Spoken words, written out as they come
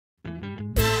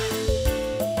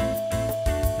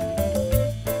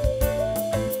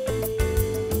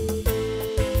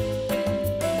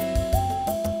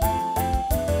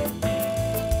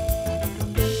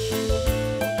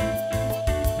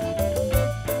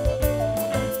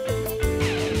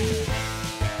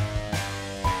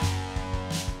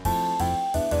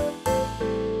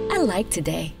like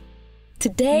today.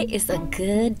 Today is a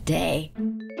good day.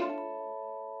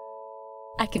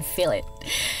 I can feel it.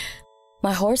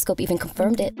 My horoscope even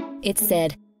confirmed it. It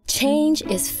said, change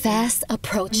is fast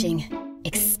approaching.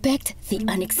 Expect the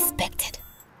unexpected.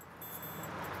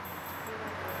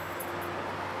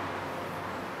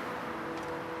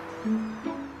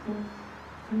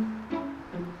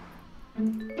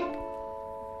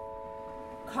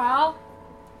 Carl?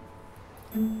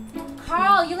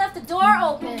 Carl, you left the door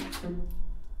open.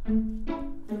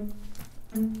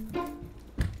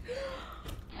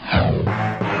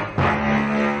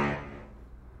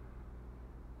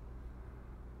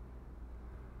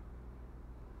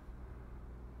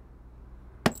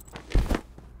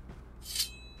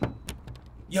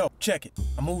 Yo, check it.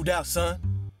 I moved out, son.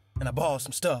 And I borrowed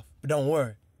some stuff, but don't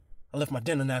worry. I left my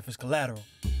dinner knife as collateral.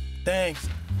 Thanks.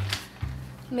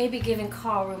 Maybe giving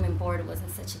Carl room and board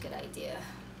wasn't such a good idea.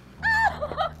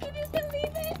 Oh, can you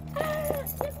believe it?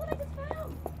 Guess what I just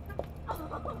found? Oh,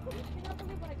 you cannot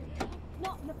believe what I just found. No,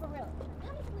 for real.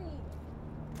 Honestly.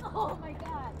 Oh my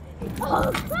God.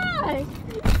 Oh, God.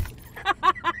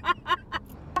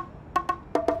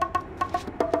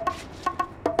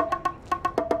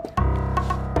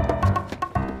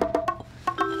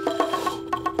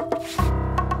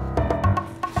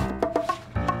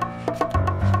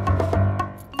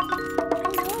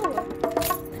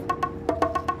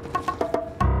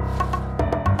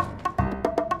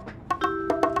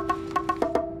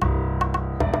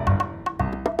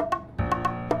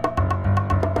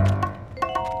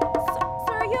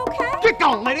 Get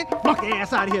gone, lady! Knock your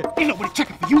ass out of here! Ain't nobody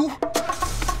checking for you!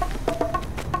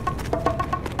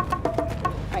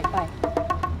 Alright, bye.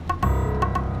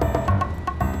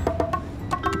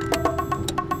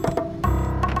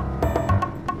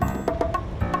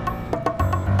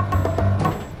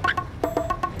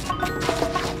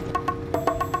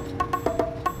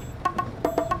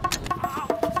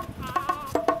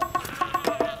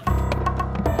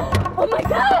 Oh my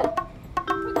God!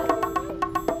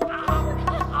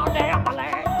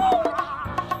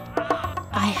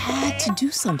 I had to do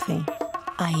something.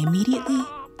 I immediately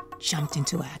jumped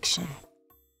into action.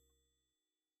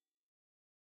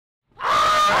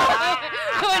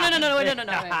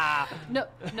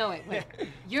 No, wait.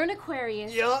 You're an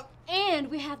Aquarius. Yup. And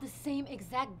we have the same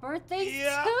exact birthdays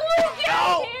Yup. too.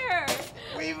 Yo. Here.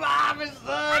 We vibing,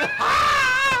 son!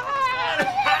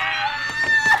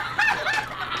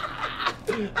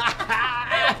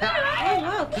 Oh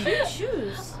wow, cute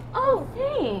shoes. Oh,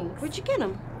 thanks. Where'd you get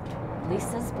them?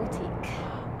 Lisa's Boutique.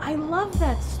 I love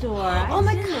that store. Oh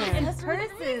my God, and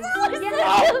purses. Oh,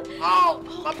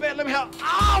 my bad, let me help.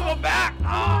 Oh, my back!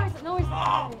 Oh, No worries.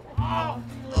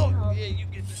 oh, yeah, you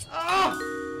get this. Oh,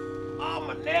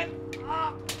 my neck.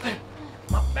 Oh,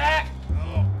 my back.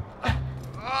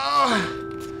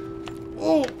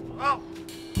 Oh,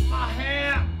 my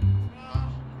hair.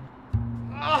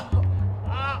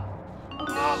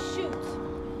 Shoot.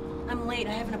 I'm late. I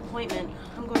have an appointment.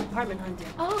 I'm going apartment hunting.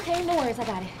 Oh, okay, no worries. I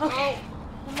got it. Okay.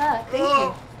 Good luck. Thank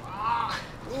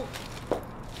you.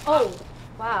 Oh,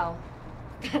 wow.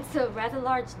 That's a rather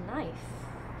large knife.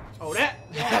 Oh, that?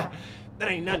 Yeah. That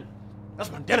ain't nothing.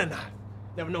 That's my dinner knife.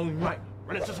 Never know when we might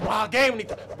run into some wild game. We need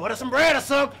to butter some bread or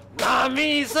something. Know what I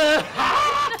mean, son?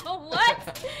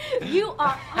 What? You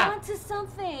are onto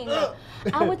something.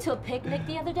 I went to a picnic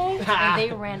the other day, and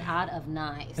they ran out of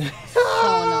knives. So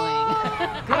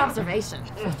annoying. Good observation.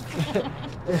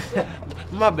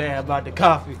 My bad about the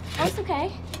coffee. Oh, it's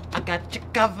okay. I got your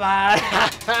coffee.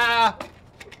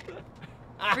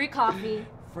 Free coffee.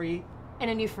 Free And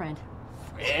a new friend.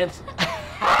 friends.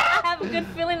 I have a good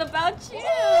feeling about you.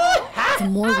 The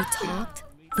more we talked,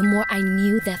 the more I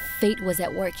knew that fate was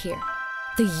at work here.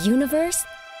 The universe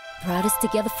brought us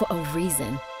together for a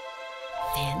reason.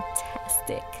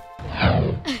 Fantastic.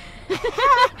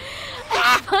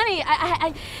 It's funny,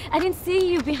 I didn't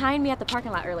see you behind me at the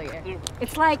parking lot earlier.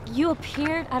 It's like you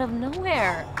appeared out of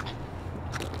nowhere.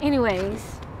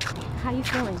 Anyways, how you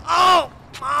feeling? Oh!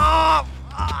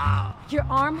 Your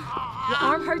arm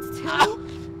hurts too?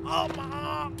 Oh, my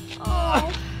arm.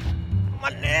 Oh, my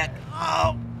neck.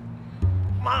 Oh,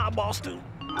 my eyeballs too.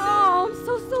 Oh, I'm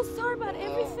so sorry about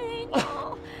everything.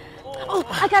 Oh,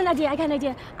 I got an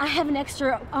idea. I have an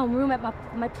extra room at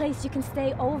my place. You can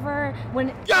stay over when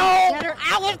Yo,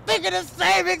 I was thinking the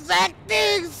same exact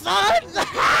thing, son.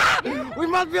 We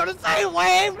must be on the same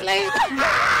wavelength.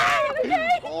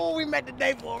 Oh, we met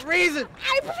today for a reason.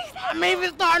 I believe that. I'm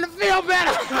even starting to feel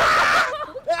better.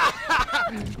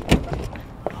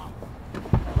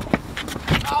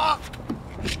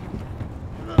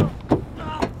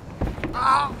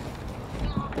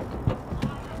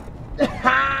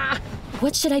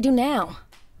 What should I do now?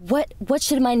 What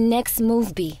should my next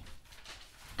move be?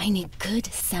 I need good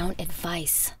sound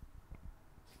advice.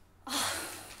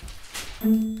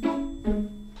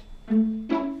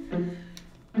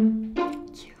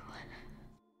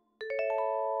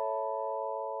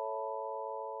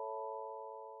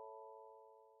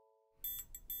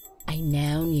 I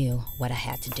now knew what I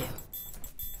had to do.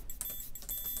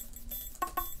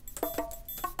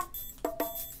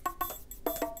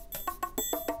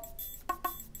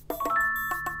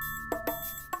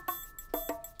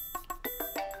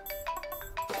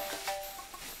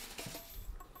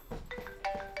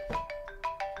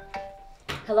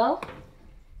 Hello?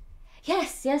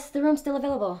 Yes, the room's still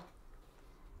available.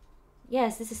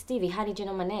 Yes, this is Stevie. How did you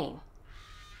know my name?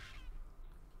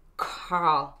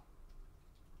 Carl.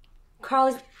 Carl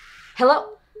is...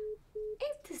 Hello?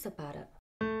 Ain't this about it?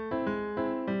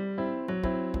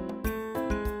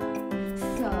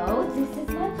 So, this is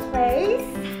my place.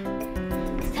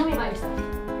 Just tell me about yourself.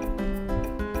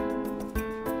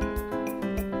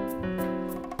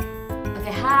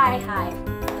 Okay, hi.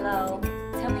 Hello.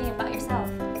 Tell me about yourself.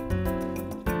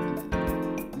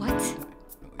 What?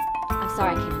 I'm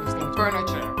sorry, I can't understand.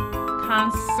 Furniture.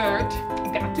 Concert.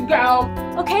 Got to go.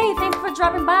 Okay, thanks for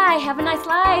dropping by. Have a nice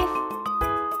life.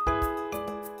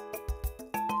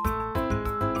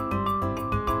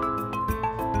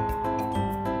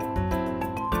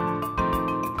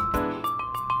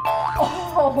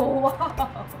 Oh,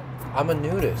 wow. I'm a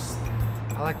nudist.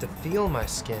 I like to feel my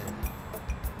skin.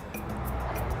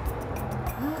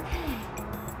 Okay.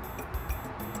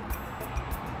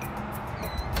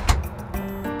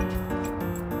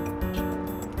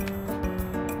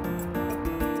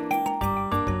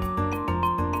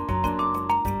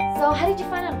 So, how did you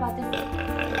find out about this?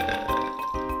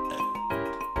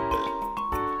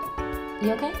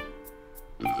 You okay?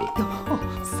 Oh,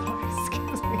 sorry,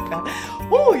 excuse me.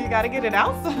 Oh, you gotta get it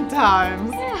out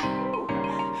sometimes. Yeah.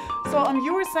 So,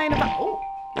 you were saying about... Oh.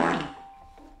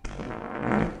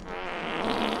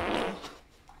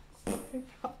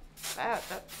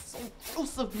 That's so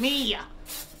gross of me.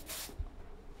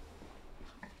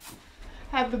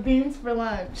 Had the beans for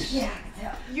lunch. Yeah.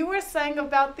 You were saying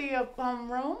about the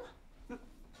room?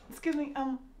 Excuse me,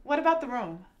 what about the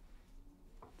room?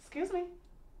 Excuse me.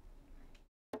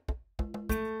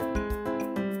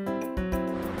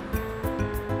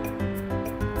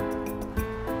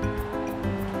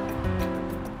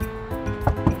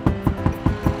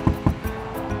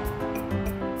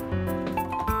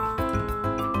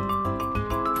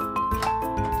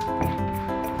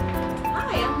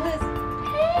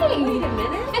 Wait a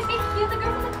minute. You're the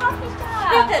girl from the coffee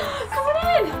shop. Yes. Come on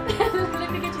in. Let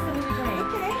me get you something to drink.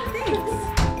 Okay, thanks.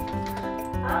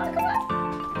 Oh, come on.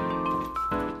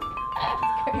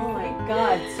 Oh my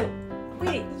God. So,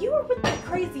 wait, you were with that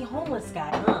crazy homeless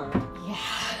guy, huh? Yeah.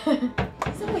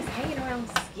 He's always hanging around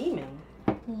scheming.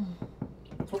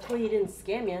 Hopefully he didn't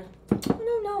scam you.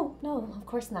 No, of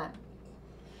course not.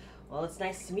 Well, it's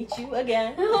nice to meet you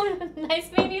again. Oh, nice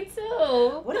meeting you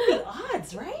too. What are the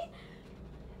odds, right?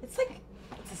 It's like,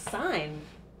 it's a sign.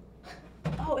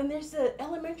 Oh, and there's an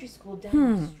elementary school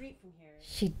down the street from here.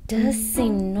 She does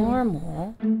seem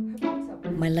normal.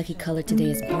 My lucky color today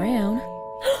is brown.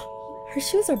 Her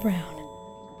shoes are brown.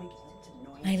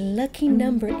 My lucky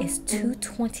number is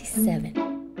 227.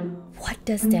 What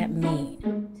does that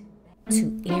mean?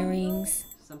 2 earrings,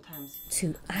 Sometimes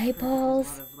 2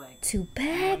 eyeballs, 2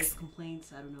 bags.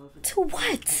 complaints. I don't know if it's To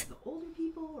what? the older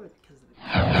people or because of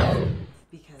the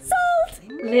because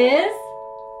Sold! Liz,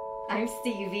 I'm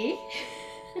Stevie.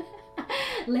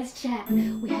 Let's chat.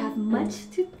 We have much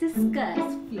to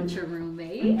discuss, future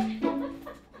roommate.